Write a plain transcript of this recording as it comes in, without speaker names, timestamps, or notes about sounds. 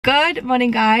Good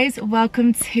morning guys,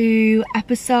 welcome to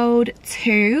episode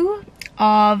 2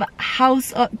 of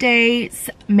house updates,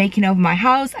 making over my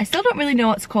house. I still don't really know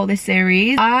what to call this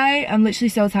series. I am literally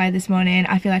so tired this morning.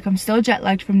 I feel like I'm still jet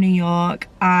lagged from New York.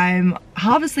 I'm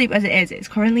half asleep as it is. It's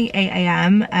currently 8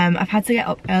 AM. I've had to get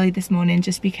up early this morning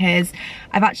just because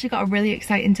I've actually got a really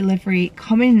exciting delivery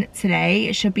coming today.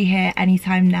 It should be here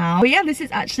anytime now. But yeah, this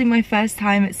is actually my first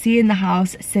time seeing the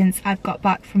house since I've got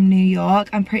back from New York.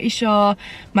 I'm pretty sure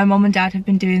my mom and dad have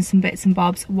been doing some bits and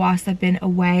bobs whilst I've been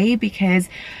away because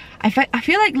I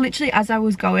feel like literally as I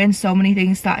was going, so many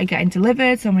things started getting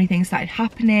delivered, so many things started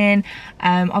happening.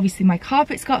 Obviously my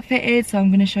carpets got fitted, so I'm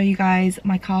going to show you guys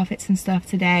my carpets and stuff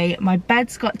today. My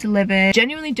beds got delivered.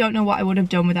 Genuinely don't know what I would have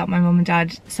done without my mum and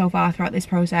dad so far throughout this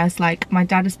process. Like, my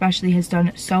dad especially has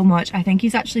done so much. I think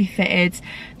he's actually fitted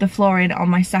the flooring on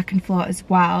my second floor as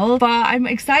well. But I'm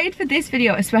excited for this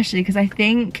video especially because I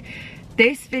think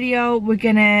this video we're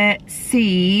gonna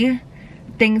see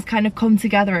things kind of come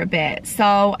together a bit.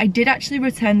 So I did actually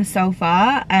return the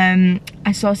sofa.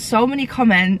 I saw so many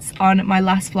comments on my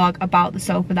last vlog about the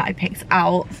sofa that I picked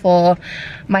out for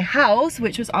my house,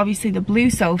 which was obviously the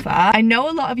blue sofa. I know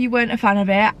a lot of you weren't a fan of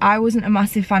it. I wasn't a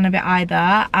massive fan of it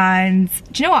either, and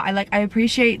do you know what, I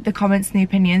appreciate the comments and the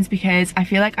opinions because I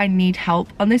feel like I need help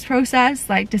on this process,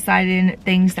 like deciding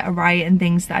things that are right and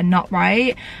things that are not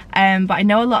right. But I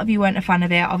know a lot of you weren't a fan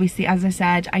of it. Obviously, as I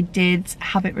said, I did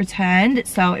have it returned,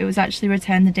 so it was actually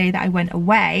returned the day that I went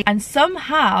away, and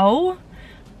somehow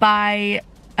by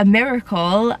a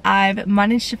miracle I've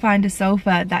managed to find a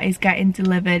sofa that is getting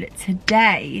delivered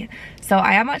today. So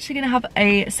I am actually gonna have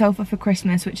a sofa for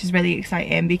Christmas, which is really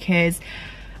exciting because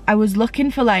I was looking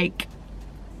for like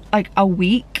a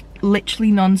week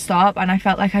literally non-stop and I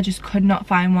felt like I just could not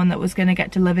find one that was going to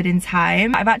get delivered in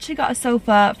time. I've actually got a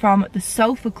sofa from the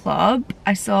Sofa Club.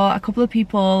 I saw a couple of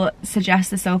people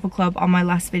suggest the Sofa Club on my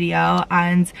last video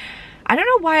and I don't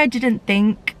know why I didn't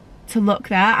think to look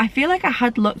there. I feel like I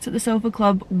had looked at the Sofa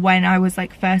Club when I was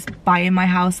like first buying my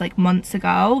house like months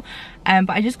ago, but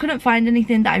I just couldn't find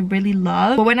anything that I really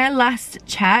loved. But when I last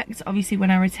checked, obviously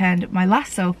when I returned my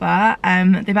last sofa,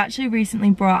 they've actually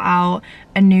recently brought out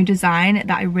a new design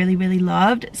that I really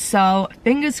loved. So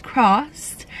fingers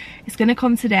crossed it's gonna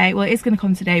come today. Well, it is gonna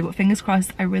come today, but fingers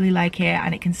crossed I really like it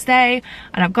and it can stay,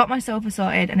 and I've got my sofa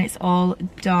sorted and it's all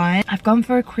done. I've gone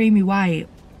for a creamy white.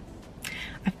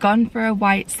 I've gone for a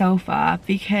white sofa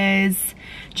because,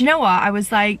 do you know what, I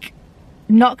was like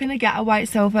not gonna get a white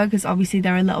sofa because obviously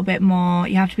they're a little bit more,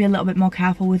 you have to be a little bit more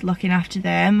careful with looking after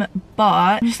them,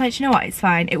 but I'm just like, you know what, it's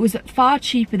fine. It was far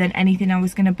cheaper than anything I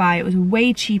was gonna buy. It was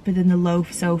way cheaper than the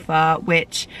loaf sofa,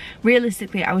 which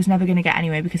realistically I was never gonna get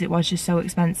anyway because it was just so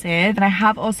expensive. And I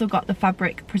have also got the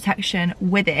fabric protection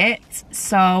with it,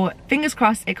 so fingers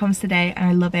crossed it comes today and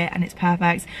I love it and it's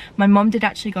perfect. My mum did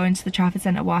actually go into the Trafford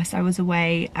Centre whilst I was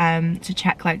away to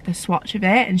check like the swatch of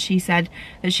it, and she said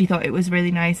that she thought it was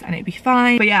really nice and it'd be fine.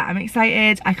 But yeah, I'm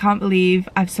excited. I can't believe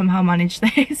I've somehow managed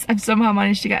this. I've somehow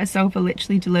managed to get a sofa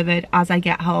literally delivered as I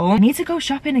get home. I need to go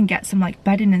shopping and get some like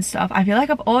bedding and stuff. I feel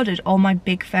like I've ordered all my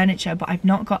big furniture, but I've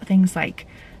not got things like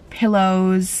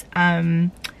pillows,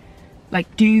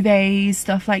 like duvets,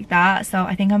 stuff like that. So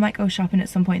I think I might go shopping at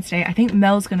some point today. I think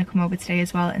Mel's gonna come over today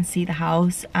as well and see the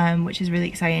house, which is really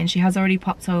exciting. She has already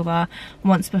popped over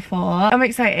once before. I'm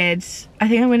excited. I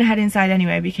think I'm gonna head inside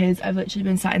anyway because I've literally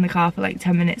been sat in the car for like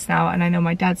 10 minutes now and I know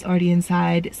my dad's already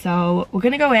inside. So we're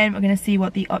gonna go in, we're gonna see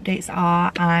what the updates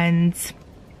are and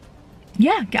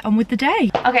yeah, get on with the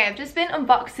day. Okay, I've just been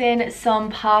unboxing some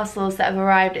parcels that have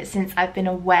arrived since I've been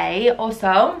away.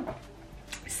 Also,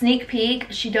 sneak peek,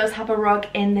 she does have a rug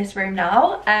in this room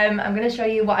now. I'm going to show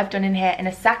you what I've done in here in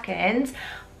a second,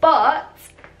 but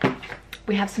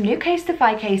we have some new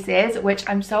Casetify cases, which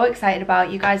I'm so excited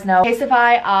about. You guys know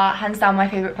Casetify are hands down my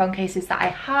favourite phone cases that I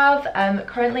have.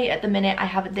 Currently at the minute I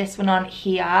have this one on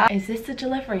here. Is this the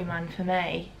delivery man for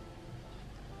me?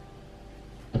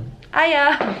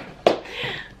 Hiya!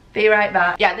 Be right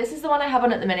back. Yeah, this is the one I have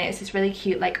on at the minute. It's this really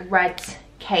cute like red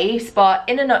case, but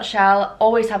in a nutshell,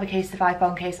 always have a Casetify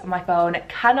phone case on my phone.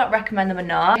 Cannot recommend them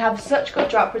enough. They have such good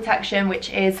drop protection, which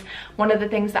is one of the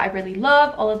things that I really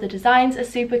love. All of the designs are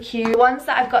super cute. The ones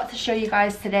that I've got to show you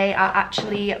guys today are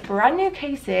actually brand new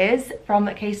cases from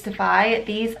Casetify.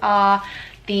 These are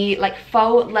the like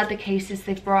faux leather cases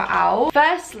they've brought out.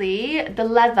 Firstly, the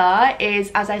leather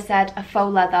is, as I said, a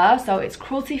faux leather, so it's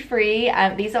cruelty free,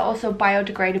 and these are also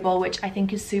biodegradable, which I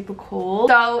think is super cool.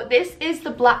 So this is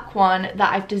the black one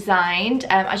that I've designed.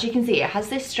 As you can see, it has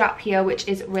this strap here, which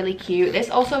is really cute. This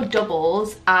also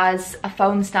doubles as a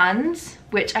phone stand,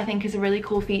 which I think is a really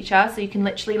cool feature. So you can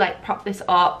literally like prop this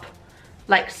up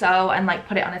like so, and like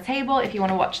put it on a table if you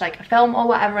want to watch like a film or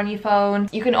whatever on your phone.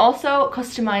 You can also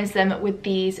customize them with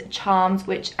these charms,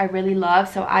 which I really love.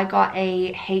 So I got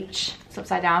a H, it's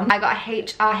upside down. I got a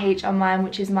HRH on mine,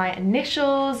 which is my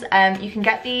initials. You can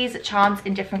get these charms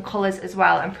in different colors as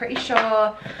well. I'm pretty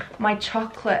sure my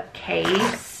chocolate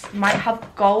case might have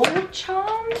gold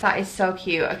charms. That is so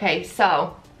cute. Okay,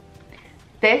 so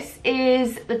this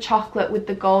is the chocolate with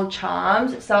the gold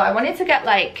charms. So I wanted to get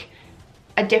like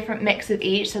a different mix of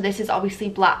each. So this is obviously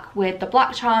black with the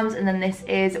black charms, and then this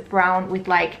is brown with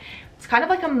like, it's kind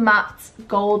of like a matte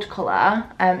gold color.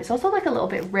 It's also like a little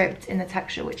bit ribbed in the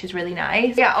texture, which is really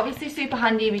nice. Yeah, obviously super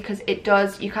handy because it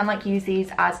does, you can like use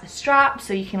these as a strap,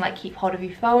 so you can like keep hold of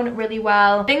your phone really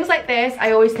well. Things like this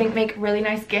I always think make really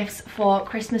nice gifts for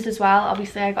Christmas as well.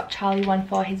 Obviously I got Charlie one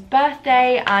for his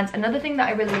birthday, and another thing that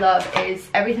I really love is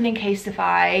everything in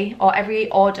Casetify, or every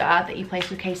order that you place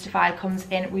with Casetify comes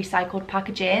in recycled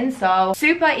packaging. So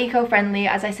super eco-friendly.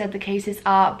 As I said, the cases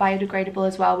are biodegradable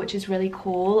as well, which is really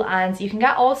cool. And you can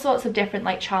get all sorts of different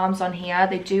like charms on here.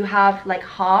 They do have like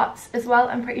hearts as well,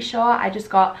 I'm pretty sure. I just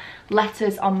got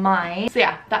letters on mine. So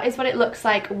yeah, that is what it looks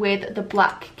like with the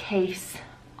black case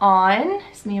on.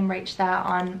 It's me and Rach there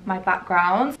on my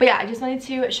background. But yeah, I just wanted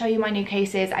to show you my new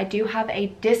cases. I do have a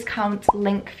discount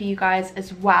link for you guys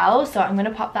as well, so I'm going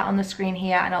to pop that on the screen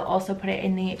here, and I'll also put it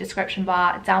in the description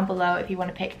bar down below if you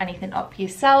want to pick anything up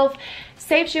yourself.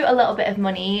 Saves you a little bit of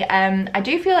money. I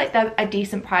do feel like they're a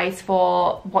decent price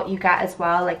for what you get as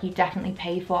well. Like, you definitely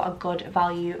pay for a good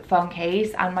value phone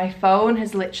case, and my phone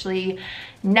has literally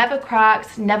never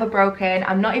cracked, never broken.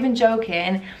 I'm not even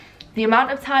joking. The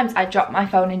amount of times I dropped my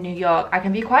phone in New York, I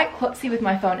can be quite klutzy with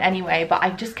my phone anyway, but I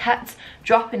just kept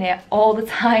dropping it all the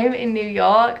time in New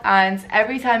York, and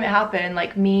every time it happened,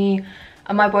 like, me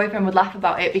and my boyfriend would laugh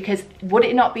about it, because would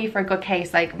it not be for a good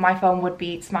case, like, my phone would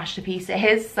be smashed to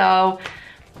pieces. So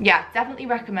yeah, definitely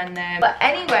recommend them. But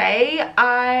anyway,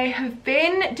 I have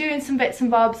been doing some bits and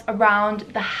bobs around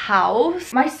the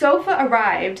house. My sofa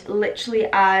arrived literally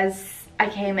as I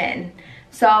came in,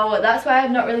 so that's why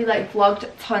I've not really like vlogged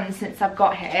tons since I've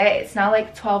got here. It's now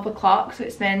like 12 o'clock, so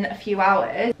it's been a few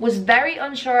hours. Was very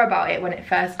unsure about it when it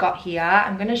first got here.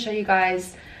 I'm gonna show you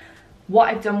guys what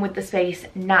I've done with the space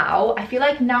now. I feel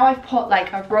like now I've put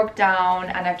like a rug down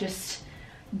and I've just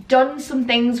done some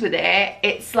things with it.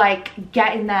 It's like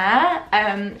getting there.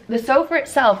 The sofa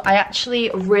itself I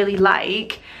actually really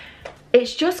like.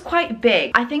 It's just quite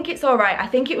big. I think it's all right. I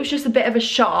think it was just a bit of a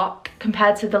shock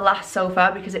compared to the last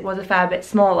sofa because it was a fair bit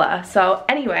smaller. So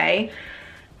anyway,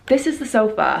 this is the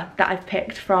sofa that I've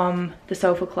picked from the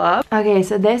sofa club. Okay,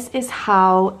 so this is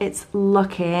how it's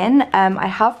looking. I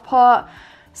have put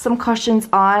some cushions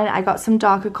on. I got some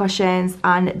darker cushions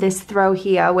and this throw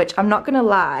here, which I'm not gonna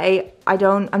lie,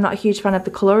 I'm not a huge fan of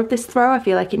the color of this throw. I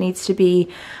feel like it needs to be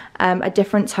a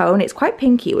different tone. It's quite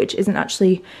pinky, which isn't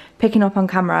actually picking up on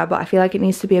camera, but I feel like it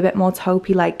needs to be a bit more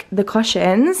taupey like the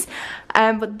cushions.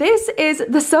 But this is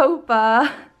the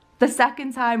sofa the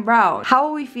second time round. How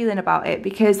are we feeling about it?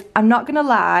 Because I'm not gonna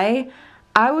lie,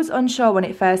 I was unsure when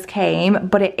it first came,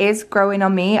 but it is growing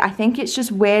on me. I think it's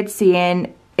just weird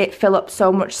seeing it fill up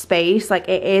so much space. Like,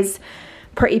 it is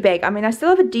pretty big. I mean, I still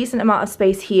have a decent amount of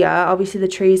space here. Obviously the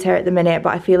tree's here at the minute,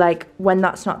 but I feel like when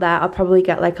that's not there, I'll probably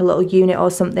get like a little unit or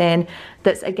something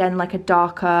that's again like a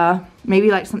darker,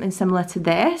 maybe like something similar to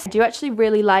this. I do actually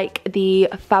really like the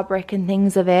fabric and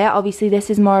things of it. Obviously this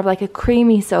is more of like a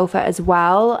creamy sofa as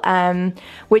well,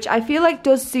 which I feel like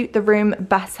does suit the room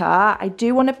better. I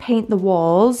do want to paint the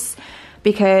walls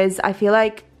because I feel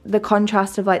like the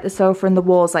contrast of like the sofa and the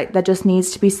walls, like there just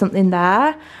needs to be something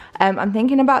there. I'm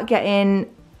thinking about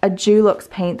getting a Dulux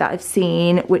paint that I've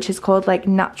seen, which is called like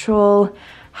Natural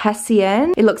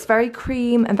Hessian. It looks very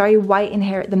cream and very white in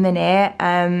here at the minute,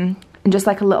 and just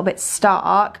like a little bit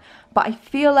stark, but I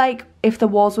feel like if the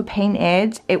walls were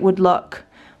painted it would look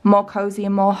more cozy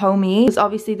and more homey. Because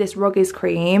obviously this rug is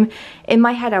cream. In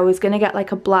my head I was gonna get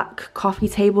like a black coffee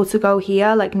table to go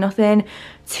here, like nothing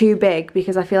too big,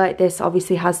 because I feel like this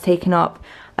obviously has taken up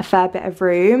a fair bit of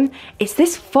room. It's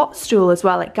this footstool as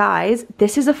well. Like, guys,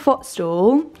 this is a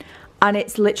footstool and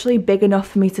it's literally big enough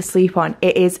for me to sleep on.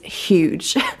 It is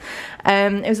huge.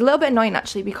 It was a little bit annoying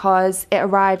actually because it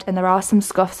arrived and there are some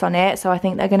scuffs on it, so I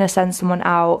think they're gonna send someone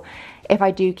out if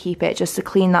I do keep it just to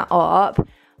clean that up.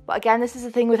 But again, this is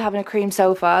the thing with having a cream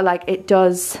sofa, like it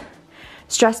does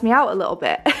stress me out a little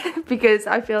bit because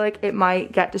I feel like it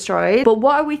might get destroyed. But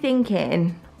what are we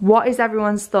thinking? What is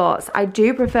everyone's thoughts? I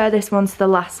do prefer this one to the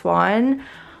last one.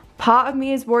 Part of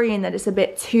me is worrying that it's a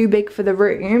bit too big for the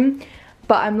room,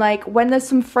 But I'm like, when there's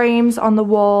some frames on the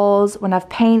walls, when I've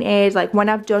painted, like when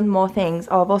I've done more things.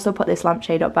 Oh, I've also put this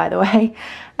lampshade up, by the way,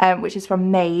 which is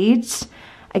from Made.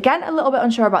 Again, a little bit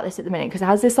unsure about this at the minute because it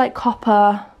has this like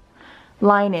copper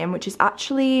lining, which is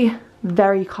actually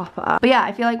very copper. But yeah,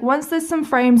 I feel like once there's some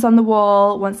frames on the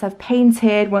wall, once I've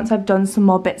painted, once I've done some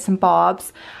more bits and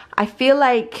bobs, I feel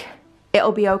like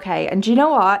it'll be okay. And do you know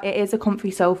what? It is a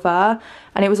comfy sofa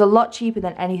and it was a lot cheaper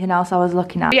than anything else I was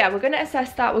looking at. But yeah, we're gonna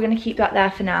assess that. We're gonna keep that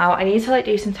there for now. I need to like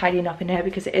do some tidying up in here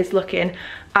because it is looking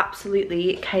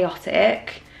absolutely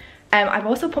chaotic. I've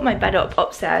also put my bed up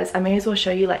upstairs. I may as well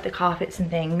show you like the carpets and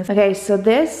things. Okay, so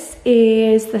this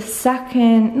is the first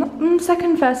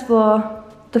floor,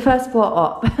 the first floor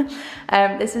up.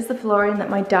 This is the flooring that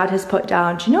my dad has put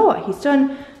down. Do you know what? He's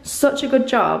done such a good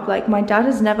job. Like, my dad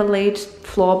has never laid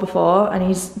floor before and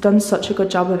he's done such a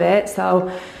good job of it. So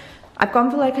I've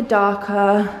gone for like a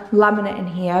darker laminate in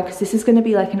here because this is going to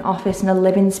be like an office and a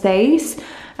living space.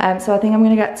 So I think I'm going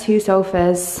to get 2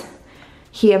 sofas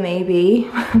here, maybe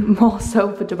more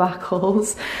sofa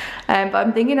debacles. But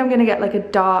I'm thinking I'm going to get like a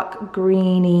dark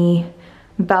greeny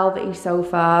velvety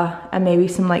sofa and maybe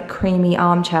some like creamy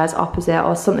armchairs opposite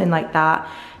or something like that.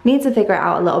 Need to figure it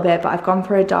out a little bit, but I've gone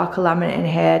for a darker laminate in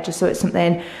here just so it's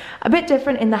something a bit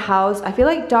different in the house. I feel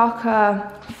like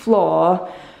darker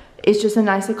floor is just a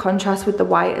nicer contrast with the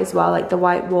white as well, like the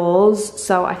white walls.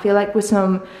 So I feel like with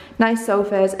some nice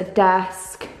sofas, a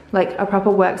desk, like a proper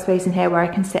workspace in here where I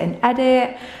can sit and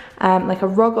edit, like a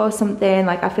rug or something,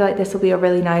 like I feel like this will be a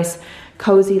really nice,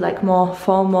 cozy, like more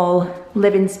formal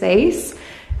living space.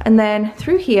 And then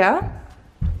through here,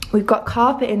 we've got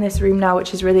carpet in this room now,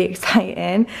 which is really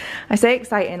exciting. I say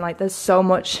exciting, like there's so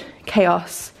much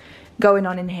chaos going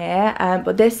on in here,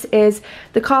 but this is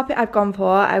the carpet I've gone for.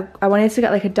 I wanted to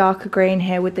get like a darker grey in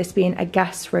here with this being a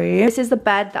guest room. This is the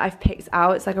bed that I've picked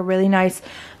out. It's like a really nice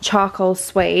charcoal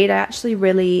suede. I actually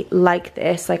really like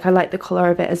this. Like, I like the colour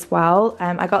of it as well.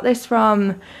 I got this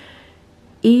from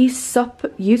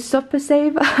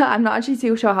Saver. I'm not actually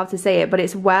too sure how to say it, but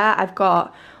it's where I've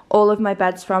got all of my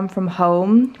beds from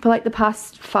home for like the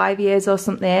past 5 years or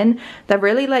something. They're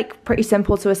really like pretty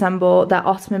simple to assemble. They're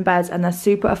Ottoman beds and they're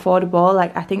super affordable.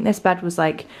 Like, I think this bed was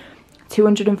like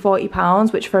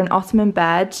 £240, which for an Ottoman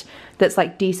bed that's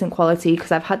like decent quality,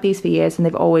 because I've had these for years and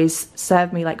they've always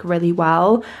served me like really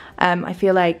well. I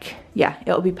feel like, yeah,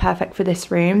 it'll be perfect for this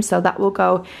room. So that will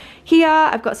go here.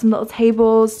 I've got some little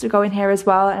tables to go in here as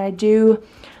well, and I do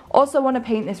also want to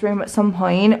paint this room at some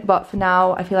point, but for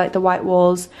now I feel like the white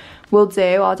walls will do.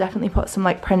 I'll definitely put some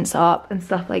like prints up and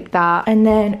stuff like that. And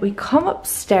then we come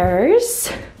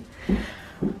upstairs,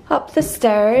 up the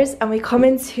stairs, and we come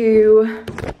into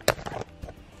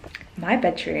my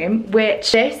bedroom,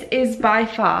 which this is by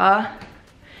far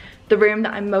the room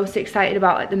that I'm most excited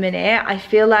about at the minute. I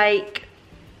feel like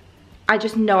I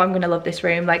just know I'm gonna love this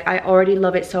room. Like, I already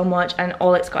love it so much, and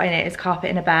all it's got in it is carpet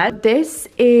and a bed. This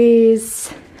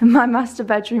is my master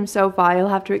bedroom so far. You'll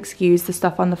have to excuse the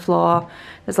stuff on the floor.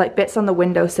 There's like bits on the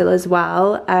windowsill as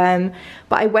well.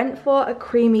 But I went for a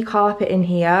creamy carpet in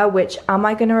here, which, am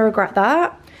I gonna regret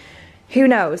that? Who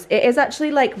knows? It is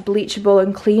actually like bleachable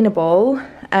and cleanable,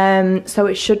 so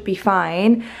it should be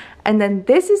fine. And then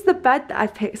this is the bed that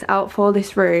I've picked out for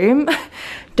this room.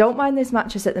 Don't mind this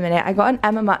mattress at the minute. I got an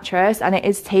Emma mattress and it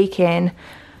is taking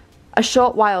a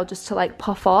short while just to like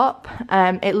puff up.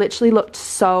 It literally looked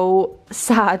so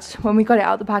sad when we got it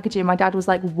out of the packaging. My dad was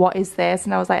like, what is this?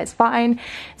 And I was like, it's fine,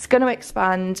 it's gonna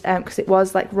expand, because it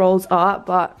was like rolled up,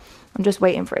 but I'm just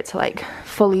waiting for it to like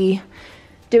fully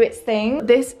do its thing.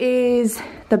 This is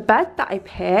the bed that I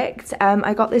picked.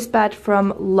 I got this bed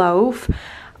from Loaf.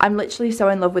 I'm literally so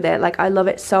in love with it. Like, I love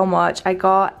it so much. I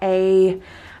got I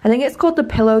think it's called the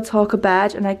Pillow Talker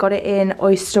bed, and I got it in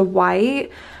oyster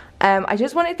white. I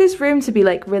just wanted this room to be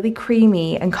like really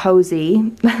creamy and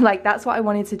cozy. Like, that's what I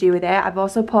wanted to do with it. I've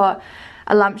also put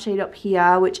a lampshade up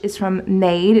here, which is from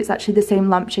Made. It's actually the same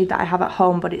lampshade that I have at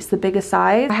home, but it's the bigger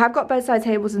size. I have got bedside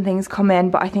tables and things come in,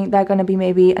 but I think they're gonna be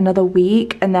maybe another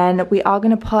week. And then we are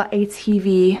gonna put a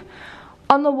TV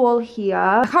on the wall here.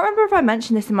 I can't remember if I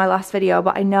mentioned this in my last video,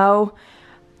 but I know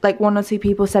like 1 or 2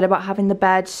 people said about having the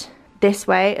bed this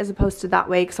way as opposed to that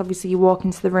way, because obviously you walk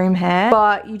into the room here,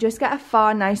 but you just get a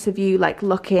far nicer view like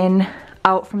looking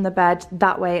out from the bed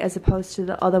that way as opposed to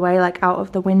the other way, like out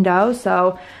of the window.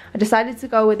 So I decided to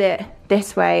go with it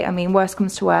this way. I mean, worst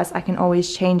comes to worst, I can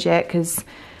always change it, because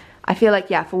I feel like,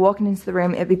 yeah, for walking into the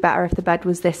room, it'd be better if the bed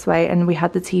was this way and we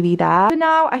had the TV there. For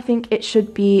now, I think it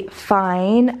should be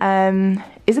fine.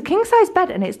 It's a king size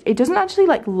bed, and it doesn't actually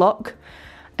like look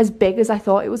as big as I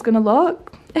thought it was gonna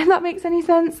look. if that makes any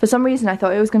sense. For some reason I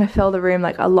thought it was going to fill the room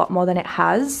like a lot more than it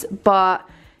has, but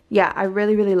yeah, I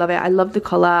really, really love it. I love the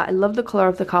colour. I love the colour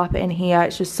of the carpet in here.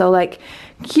 It's just so like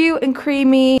cute and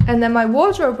creamy. And then my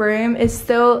wardrobe room is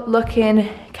still looking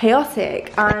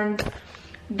chaotic. And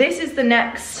this is the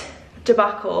next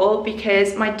debacle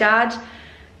because my dad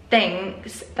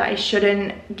thinks that I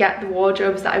shouldn't get the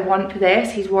wardrobes that I want for this.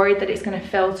 He's worried that it's going to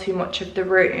fill too much of the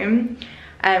room.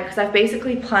 Because I've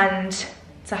basically planned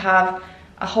to have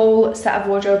a whole set of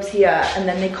wardrobes here and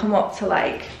then they come up to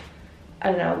like, I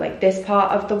don't know, like this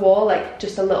part of the wall, like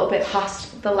just a little bit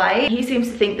past the light. He seems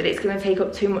to think that it's going to take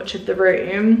up too much of the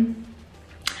room.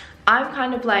 I'm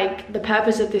kind of like, the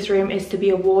purpose of this room is to be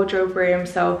a wardrobe room,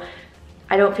 so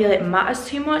I don't feel it matters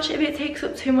too much if it takes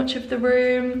up too much of the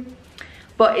room.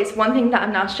 But it's one thing that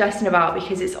I'm now stressing about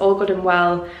because it's all good and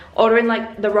well. Ordering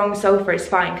like the wrong sofa is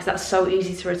fine because that's so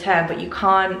easy to return, but you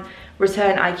can't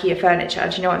return IKEA furniture.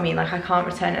 Do you know what I mean? Like I can't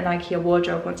return an IKEA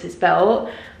wardrobe once it's built.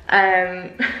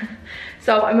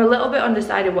 So I'm a little bit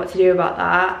undecided what to do about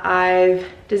that. I've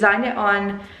designed it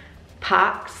on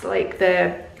packs, like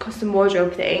the custom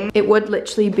wardrobe thing. It would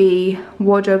literally be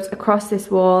wardrobes across this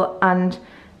wall and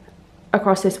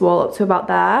across this wall up to about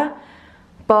there.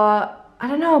 But I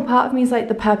don't know, part of me is like,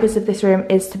 the purpose of this room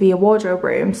is to be a wardrobe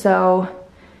room. So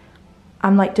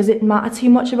I'm like, does it matter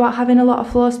too much about having a lot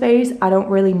of floor space? I don't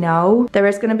really know. There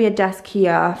is gonna be a desk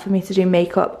here for me to do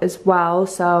makeup as well.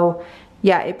 So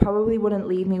yeah, it probably wouldn't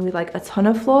leave me with like a ton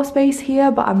of floor space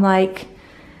here, but I'm like,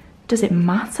 does it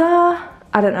matter?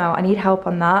 I don't know, I need help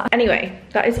on that. Anyway,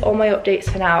 that is all my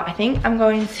updates for now. I think I'm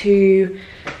going to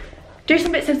do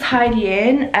some bits of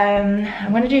tidying.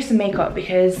 I'm gonna do some makeup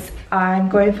because I'm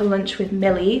going for lunch with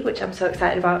Millie, which I'm so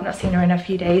excited about. I've not seen her in a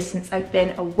few days since I've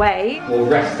been away. We'll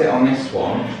rest it on this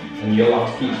one, and you'll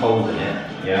have to keep holding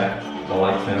it, yeah? While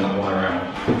I turn that one around.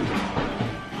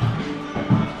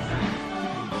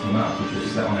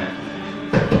 Just sit on it.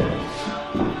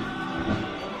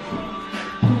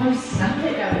 I'm snap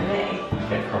it down with me.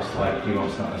 Get across the leg, you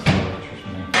won't snap this one, trust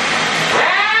me.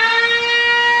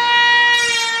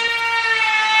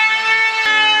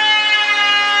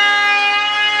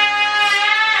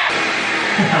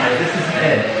 This isn't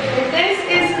it. If this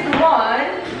isn't the one,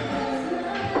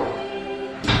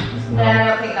 then I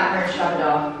don't think that hurts shoved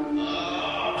off.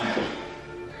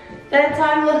 Third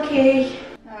time lucky.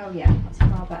 Oh yeah, that's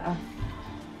far better.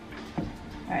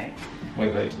 Alright.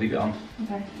 Wait, leave it on.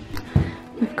 Okay.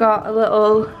 We've got a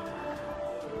little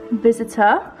visitor.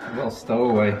 A little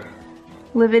stowaway.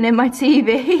 Living in my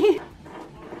TV.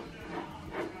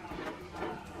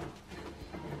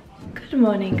 Good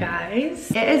morning,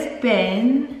 guys. It has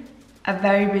been a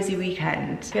very busy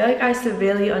weekend. I feel like I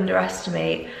severely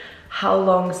underestimate how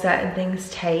long certain things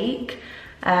take.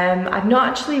 I've not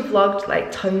actually vlogged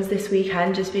like tons this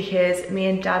weekend just because me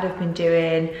and Dad have been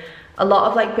doing a lot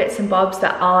of like bits and bobs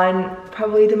that aren't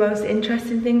probably the most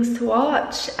interesting things to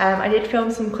watch. I did film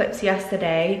some clips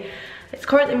yesterday. It's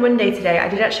currently Monday today. I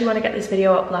did actually want to get this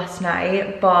video up last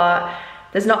night, but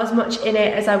there's not as much in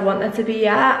it as I want there to be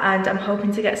yet, and I'm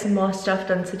hoping to get some more stuff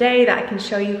done today that I can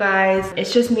show you guys.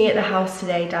 It's just me at the house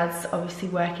today. Dad's obviously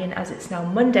working as it's now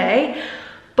Monday.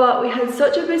 But we had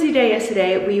such a busy day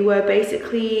yesterday. We were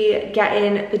basically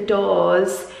getting the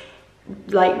doors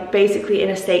like basically in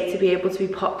a state to be able to be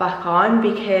put back on,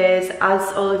 because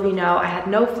as all of you know, I had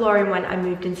no flooring when I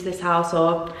moved into this house,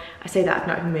 or I say that I've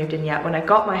not even moved in yet, when I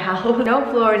got my house. No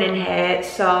flooring in here,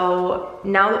 so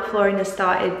now that flooring has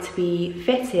started to be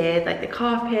fitted, like the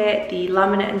carpet, the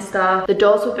laminate and stuff, the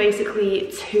doors were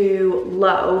basically too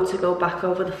low to go back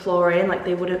over the flooring, like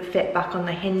they wouldn't fit back on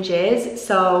the hinges.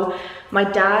 So my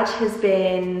dad has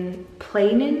been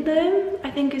planing them,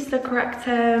 I think is the correct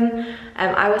term.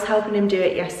 I was helping him do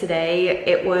it yesterday.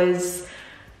 It was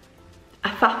a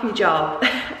faffy job,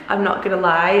 I'm not gonna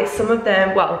lie. Some of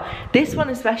them, well, this one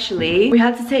especially, we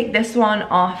had to take this one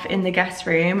off in the guest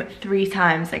room 3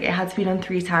 times. Like it had to be done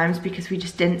 3 times because we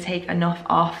just didn't take enough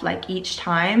off like each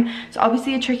time. So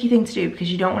obviously a tricky thing to do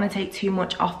because you don't want to take too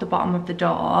much off the bottom of the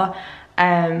door.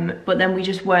 But then we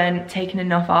just weren't taking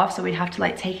enough off, so we'd have to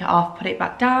like take it off, put it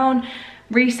back down,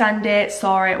 resand it,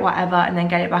 saw it, whatever, and then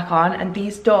get it back on. And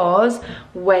these doors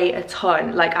weigh a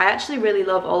ton. Like I actually really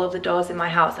love all of the doors in my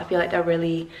house. I feel like they're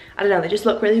really, I don't know, they just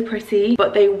look really pretty,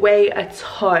 but they weigh a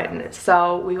ton.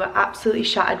 So we were absolutely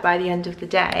shattered by the end of the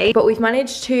day, but we've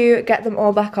managed to get them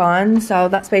all back on. So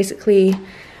that's basically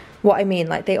what I mean,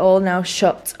 like they all now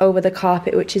shut over the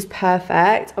carpet, which is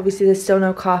perfect. Obviously there's still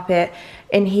no carpet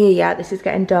in here yet. This is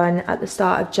getting done at the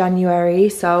start of January,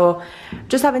 so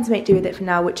just having to make do with it for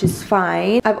now, which is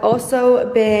fine. I've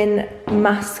also been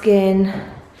masking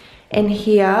in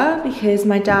here because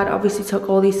my dad obviously took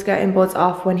all these skirting boards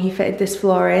off when he fitted this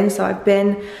floor in, so I've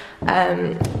been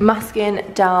masking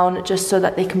down just so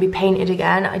that they can be painted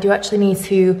again. I do actually need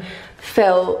to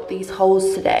fill these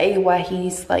holes today where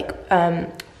he's like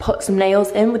put some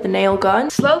nails in with the nail gun.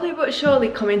 Slowly but surely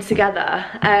coming together.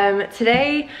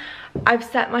 Today I've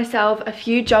set myself a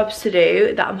few jobs to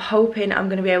do that I'm hoping I'm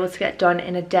going to be able to get done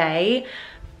in a day.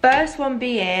 First one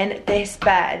being this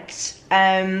bed.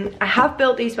 I have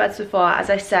built these beds before, as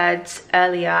I said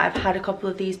earlier. I've had a couple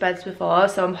of these beds before,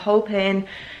 so I'm hoping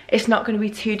it's not going to be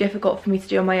too difficult for me to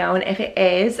do on my own. If it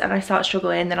is and I start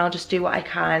struggling, then I'll just do what I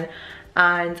can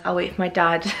and I'll wait for my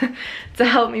dad to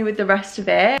help me with the rest of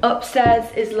it. Upstairs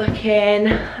is looking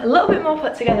a little bit more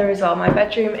put together as well. My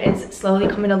bedroom is slowly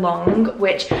coming along,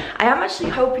 which I am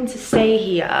actually hoping to stay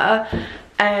here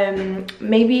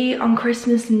maybe on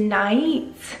Christmas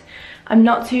night. I'm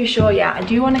not too sure yet. I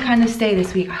do want to kind of stay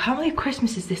this week. I can't believe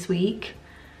Christmas is this week.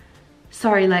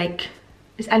 Sorry, like,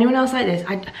 is anyone else like this?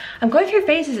 I'm going through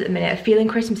phases at the minute of feeling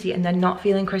Christmassy and then not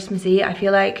feeling Christmassy. I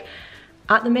feel like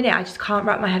at the minute I just can't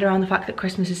wrap my head around the fact that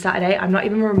Christmas is Saturday. I'm not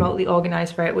even remotely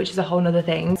organised for it, which is a whole nother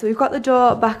thing. So we've got the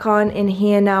door back on in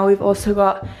here now. We've also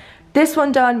got this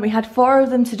one done. We had 4 of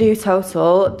them to do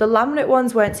total. The laminate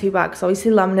ones weren't too bad because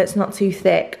obviously laminate's not too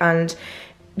thick and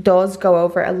doors go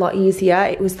over it a lot easier.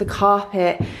 It was the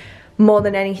carpet more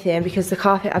than anything because the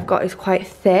carpet I've got is quite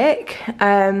thick.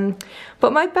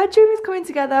 But my bedroom is coming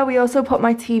together. We also put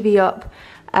my TV up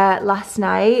last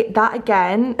night. That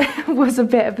again was a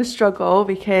bit of a struggle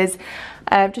because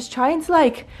just trying to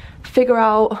like figure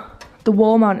out the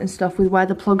wall mount and stuff with where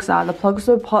the plugs are. The plugs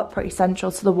were put pretty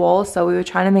central to the wall, so we were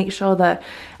trying to make sure that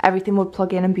everything would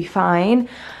plug in and be fine.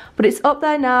 But it's up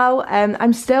there now.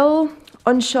 I'm still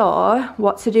unsure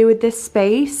what to do with this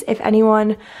space. If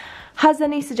anyone has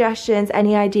any suggestions,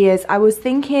 any ideas, I was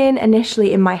thinking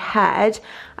initially in my head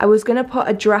I was gonna put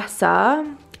a dresser,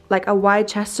 like a wide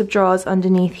chest of drawers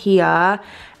underneath here,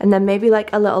 and then maybe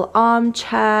like a little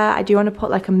armchair. I do want to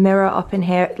put like a mirror up in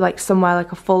here, like somewhere,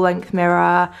 like a full-length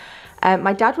mirror.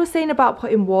 My dad was saying about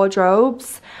putting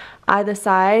wardrobes either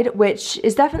side, which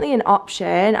is definitely an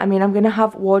option. I mean, I'm gonna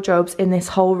have wardrobes in this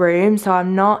whole room, so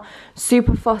I'm not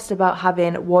super fussed about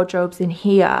having wardrobes in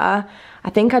here. I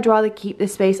think I'd rather keep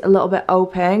this space a little bit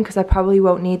open because I probably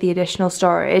won't need the additional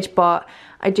storage, but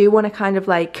I do want to kind of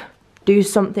like do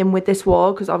something with this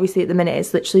wall because obviously at the minute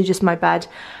it's literally just my bed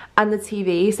and the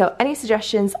TV. So any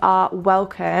suggestions are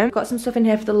welcome. Got some stuff in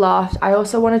here for the loft. I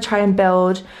also want to try and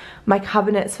build my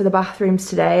cabinets for the bathrooms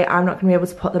today. I'm not going to be able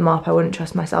to put them up. I wouldn't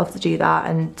trust myself to do that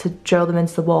and to drill them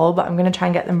into the wall, but I'm going to try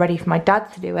and get them ready for my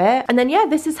dad to do it. And then yeah,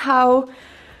 this is how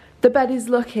the bed is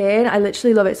looking. I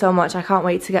literally love it so much. I can't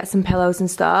wait to get some pillows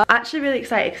and stuff. Actually really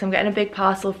excited because I'm getting a big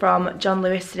parcel from John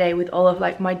Lewis today with all of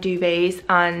like my duvets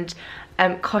and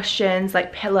cushions,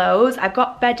 like pillows. I've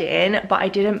got bedding, but I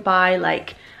didn't buy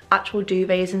like actual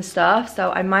duvets and stuff,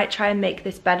 so I might try and make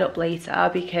this bed up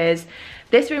later because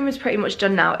this room is pretty much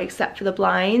done now except for the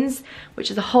blinds,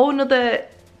 which is a whole nother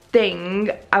thing.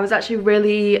 I was actually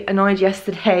really annoyed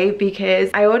yesterday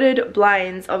because I ordered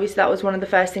blinds. Obviously that was one of the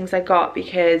first things I got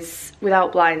because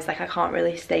without blinds, like I can't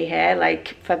really stay here,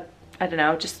 like for, I don't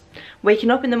know, just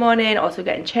waking up in the morning, also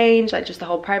getting changed, like just the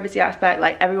whole privacy aspect,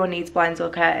 like everyone needs blinds or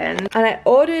curtains. And I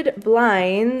ordered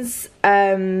blinds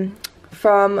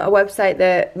from a website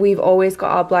that we've always got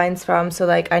our blinds from, so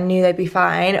like I knew they'd be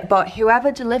fine, but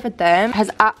whoever delivered them has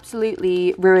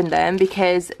absolutely ruined them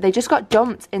because they just got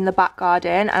dumped in the back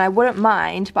garden. And I wouldn't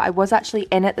mind, but I was actually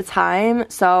in at the time,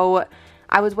 so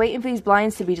I was waiting for these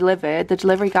blinds to be delivered. The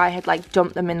delivery guy had like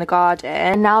dumped them in the garden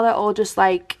and now they're all just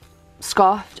like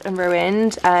scuffed and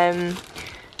ruined.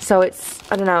 So it's,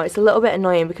 I don't know, it's a little bit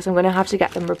annoying because I'm going to have to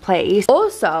get them replaced.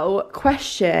 Also,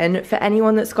 question for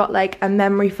anyone that's got like a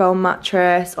memory foam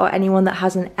mattress or anyone that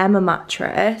has an Emma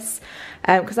mattress,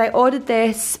 because I ordered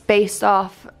this based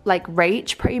off like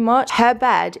Rach pretty much. Her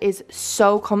bed is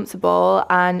so comfortable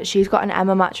and she's got an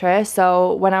Emma mattress,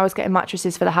 so when I was getting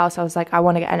mattresses for the house I was like, I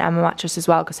want to get an Emma mattress as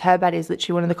well because her bed is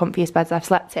literally one of the comfiest beds I've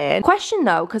slept in. Question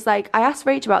though, because like I asked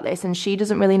Rach about this and she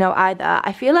doesn't really know either.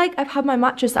 I feel like I've had my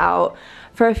mattress out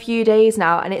for a few days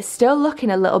now and it's still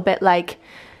looking a little bit like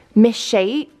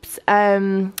misshaped.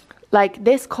 Like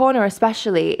this corner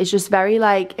especially is just very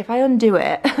like, if I undo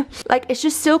it, like it's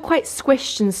just still quite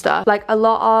squished and stuff. Like a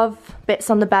lot of bits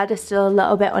on the bed are still a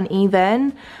little bit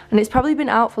uneven and it's probably been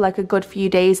out for like a good few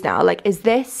days now. Like, is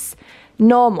this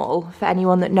normal for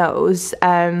anyone that knows?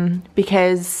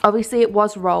 Because obviously it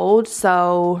was rolled,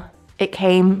 so it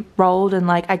came rolled and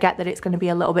like I get that it's going to be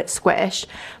a little bit squished,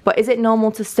 but is it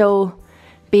normal to still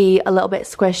be a little bit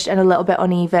squished and a little bit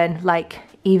uneven, like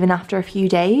even after a few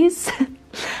days?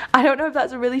 I don't know if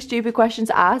that's a really stupid question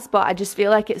to ask, but I just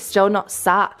feel like it's still not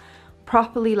sat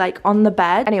properly like on the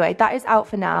bed. Anyway, that is out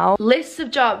for now. Lists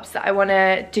of jobs that I want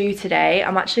to do today.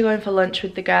 I'm actually going for lunch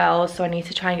with the girls, so I need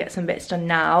to try and get some bits done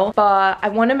now. But I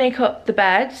want to make up the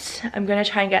bed. I'm going to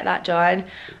try and get that done.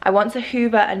 I want to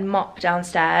hoover and mop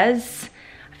downstairs.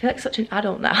 I feel like such an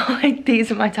adult now. Like,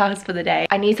 these are my tasks for the day.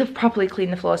 I need to properly clean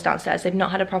the floors downstairs. They've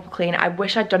not had a proper clean. I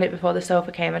wish I'd done it before the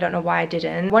sofa came. I don't know why I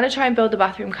didn't. I want to try and build the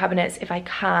bathroom cabinets if I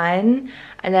can.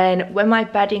 And then when my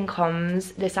bedding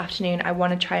comes this afternoon, I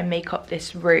want to try and make up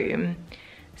this room.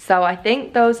 So I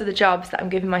think those are the jobs that I'm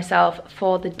giving myself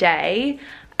for the day.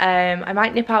 I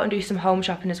might nip out and do some home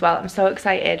shopping as well. I'm so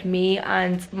excited. Me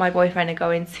and my boyfriend are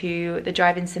going to the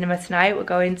drive-in cinema tonight. We're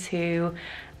going to,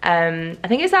 I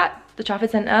think it's at the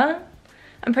Trafford Centre,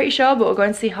 I'm pretty sure, but we're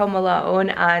going to see Home Alone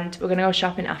and we're gonna go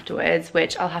shopping afterwards,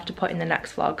 which I'll have to put in the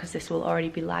next vlog because this will already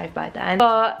be live by then.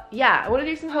 But yeah, I want to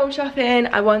do some home shopping.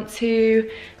 I want to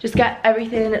just get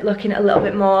everything looking a little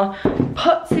bit more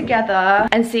put together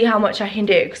and see how much I can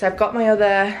do, because I've got my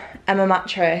other Emma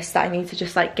mattress that I need to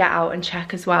just like get out and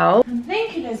check as well. I'm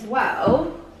thinking as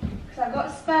well, because I've got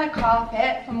a spare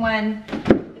carpet from when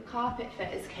the carpet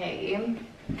fitters came,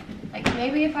 like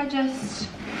maybe if I just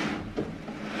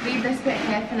leave this bit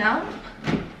here for now,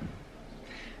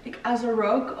 like as a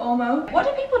rug almost. What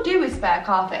do people do with spare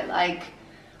carpet? Like,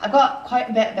 I've got quite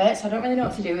a bit of it, so I don't really know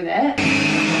what to do with it.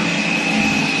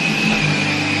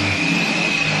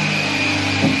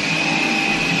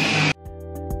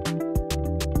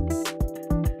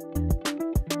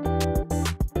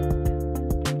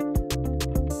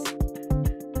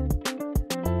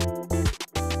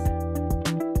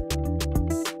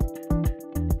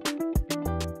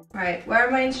 Right, where are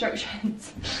my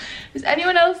instructions? Does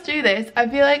anyone else do this? I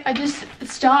feel like I just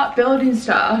start building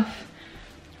stuff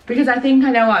because I think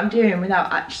I know what I'm doing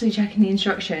without actually checking the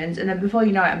instructions, and then before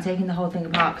you know it, I'm taking the whole thing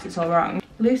apart because it's all wrong.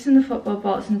 Loosen the football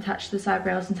bolts and attach to the side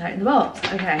rails and tighten the bolts.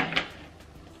 Okay.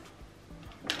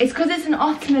 It's because it's an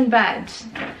Ottoman bed.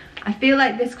 I feel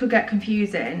like this could get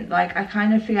confusing. Like, I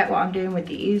kind of forget what I'm doing with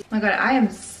these. Oh my god, I am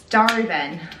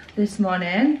starving this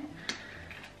morning.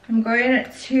 I'm going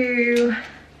to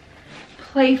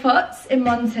Playfoots in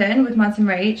Monton with Mads and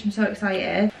Rach. I'm so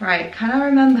excited. Right, can I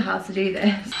remember how to do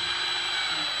this?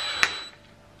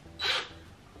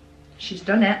 She's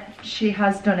done it. She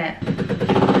has done it.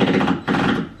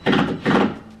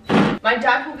 My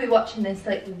dad will be watching this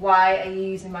like, why are you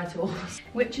using my tools?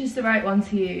 Which is the right one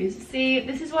to use? See,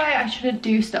 this is why I shouldn't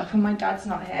do stuff when my dad's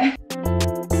not here.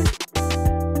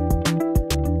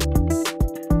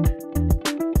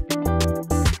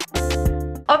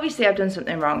 Obviously I've done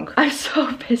something wrong. I'm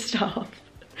so pissed off.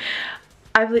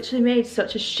 I've literally made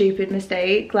such a stupid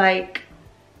mistake. Like,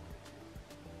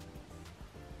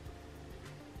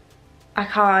 I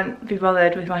can't be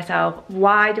bothered with myself.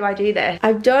 Why do I do this?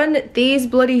 I've done these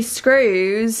bloody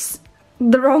screws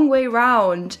the wrong way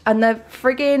round and they're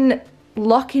friggin'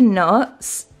 locking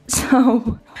nuts.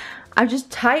 So I've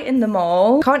just tightened them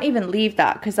all. Can't even leave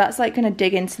that because that's like gonna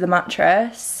dig into the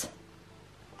mattress.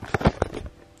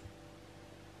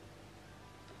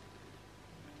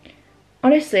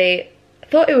 Honestly, I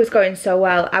thought it was going so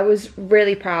well. I was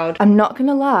really proud. I'm not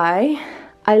gonna lie,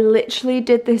 I literally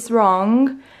did this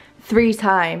wrong 3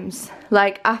 times.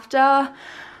 Like, after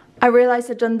I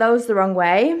realised I'd done those the wrong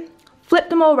way,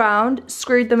 flipped them all around,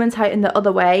 screwed them and tightened the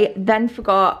other way, then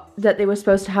forgot that they were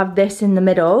supposed to have this in the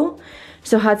middle,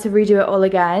 so had to redo it all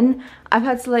again. I've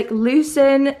had to like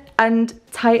loosen and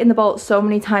tighten the bolts so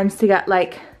many times to get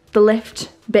like the lift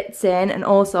bits in and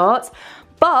all sorts,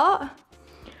 but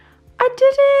I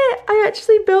did it! I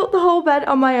actually built the whole bed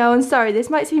on my own. Sorry, this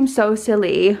might seem so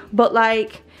silly, but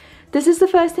like, this is the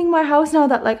first thing in my house now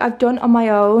that like I've done on my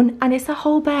own, and it's a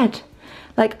whole bed.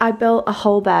 Like, I built a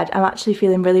whole bed. I'm actually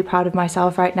feeling really proud of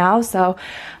myself right now, so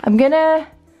I'm gonna, oh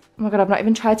my god, I've not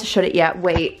even tried to shut it yet.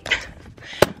 Wait.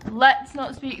 Let's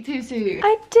not speak too soon.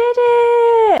 I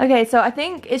did it! Okay, so I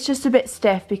think it's just a bit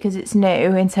stiff because it's new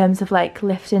in terms of like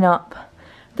lifting up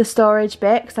the storage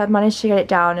bit, because I've managed to get it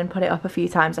down and put it up a few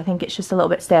times. I think it's just a little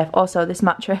bit stiff. Also, this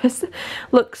mattress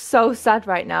looks so sad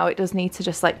right now. It does need to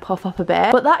just like puff up a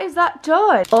bit, but that is that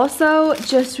done. Also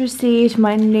just received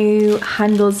my new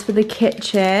handles for the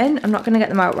kitchen. I'm not gonna get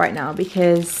them out right now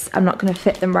because I'm not gonna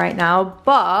fit them right now,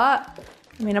 but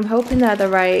I mean, I'm hoping they're the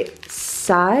right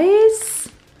size.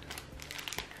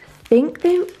 I think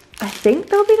they'll be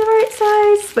the right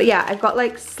size, but yeah, I've got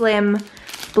like slim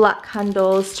black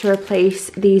handles to replace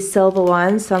these silver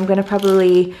ones, so I'm gonna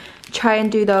probably try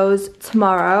and do those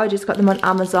tomorrow. I just got them on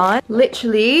Amazon.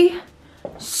 Literally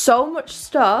so much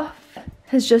stuff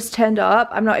has just turned up.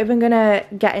 I'm not even gonna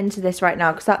get into this right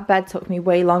now because that bed took me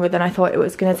way longer than I thought it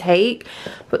was gonna take.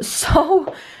 But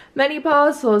so many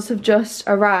parcels have just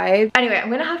arrived. Anyway, I'm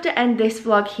gonna have to end this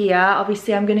vlog here.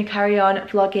 Obviously, I'm gonna carry on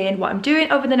vlogging what I'm doing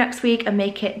over the next week and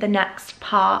make it the next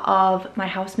part of my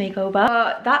house makeover.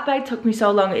 But that bag took me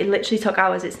so long, it literally took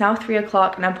hours. It's now 3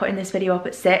 o'clock and I'm putting this video up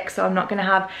at 6, so I'm not gonna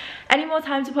have any more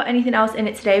time to put anything else in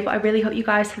it today, but I really hope you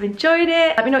guys have enjoyed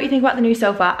it. Let me know what you think about the new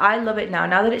sofa. I love it now.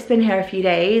 Now that it's been here a few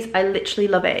days, I literally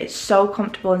love it. It's so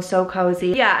comfortable and so cozy.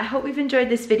 Yeah, I hope you've enjoyed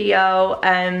this video.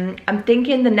 I'm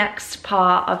thinking the next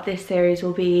part of this series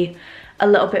will be a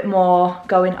little bit more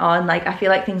going on. Like, I feel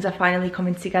like things are finally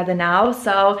coming together now.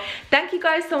 So thank you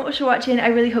guys so much for watching. I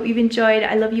really hope you've enjoyed.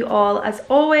 I love you all as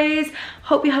always.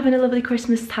 Hope you're having a lovely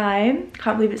Christmas time.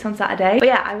 Can't believe it's on Saturday. But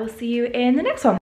yeah, I will see you in the next one.